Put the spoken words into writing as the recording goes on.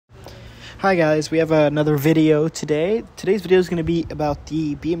Hi guys, we have another video today. Today's video is going to be about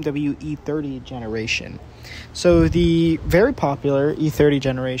the BMW E30 generation. So the very popular E30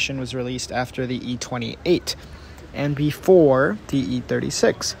 generation was released after the E28 and before the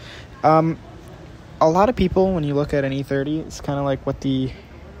E36. A lot of people, when you look at an E30, it's kind of like what the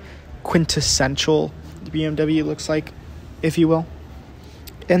quintessential BMW looks like, if you will.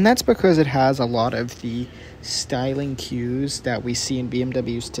 And that's because it has a lot of the styling cues that we see in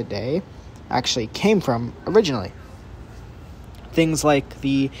BMWs today actually came from originally. Things like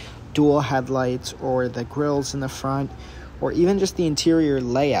the dual headlights or the grills in the front or even just the interior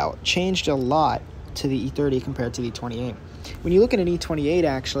layout changed a lot to the E30 compared to the E28. When you look at an E28,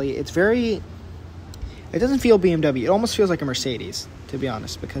 actually, it doesn't feel BMW. It almost feels like a Mercedes, to be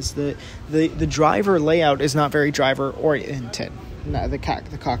honest, because the driver layout is not very driver oriented. No, the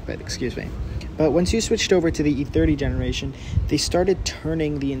cockpit, excuse me. But once you switched over to the E30 generation, they started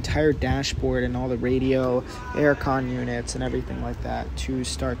turning the entire dashboard and all the radio, aircon units, and everything like that to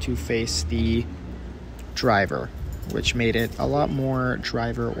start to face the driver, which made it a lot more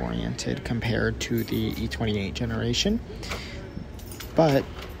driver-oriented compared to the E28 generation. But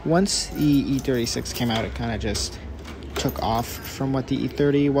once the E36 came out, it kind of just took off from what the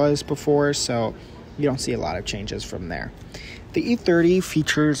E30 was before, so you don't see a lot of changes from there. The E30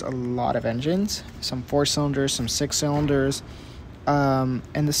 features a lot of engines, some 4-cylinders, some 6-cylinders, and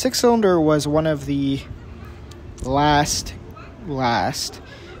the 6-cylinder was one of the last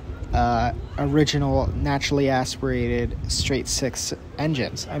original naturally aspirated straight 6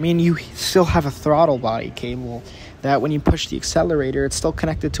 engines. I mean, you still have a throttle body cable that when you push the accelerator, it's still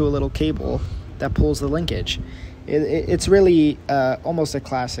connected to a little cable that pulls the linkage. It's really almost a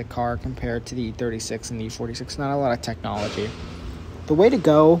classic car compared to the E36 and the E46. Not a lot of technology. The way to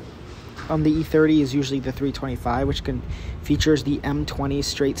go on the E30 is usually the 325, which features the M20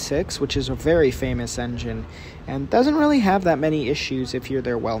 straight 6, which is a very famous engine and doesn't really have that many issues if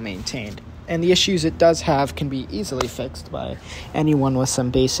they're well maintained. And the issues it does have can be easily fixed by anyone with some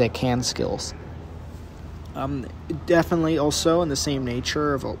basic hand skills. Definitely also in the same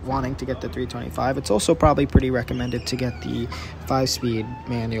nature of wanting to get the 325, it's also probably pretty recommended to get the 5-speed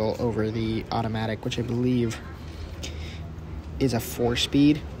manual over the automatic, which I believe is a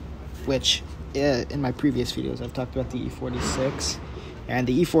 4-speed, which in my previous videos I've talked about the E46, and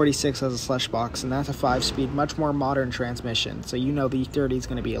the E46 has a slush box, and that's a 5-speed, much more modern transmission, so you know the E30 is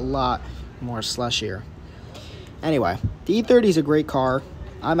going to be a lot more slushier. Anyway, the E30 is a great car.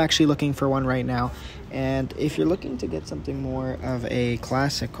 I'm actually looking for one right now. And if you're looking to get something more of a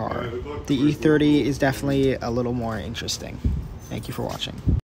classic car, the E30 is definitely a little more interesting. Thank you for watching.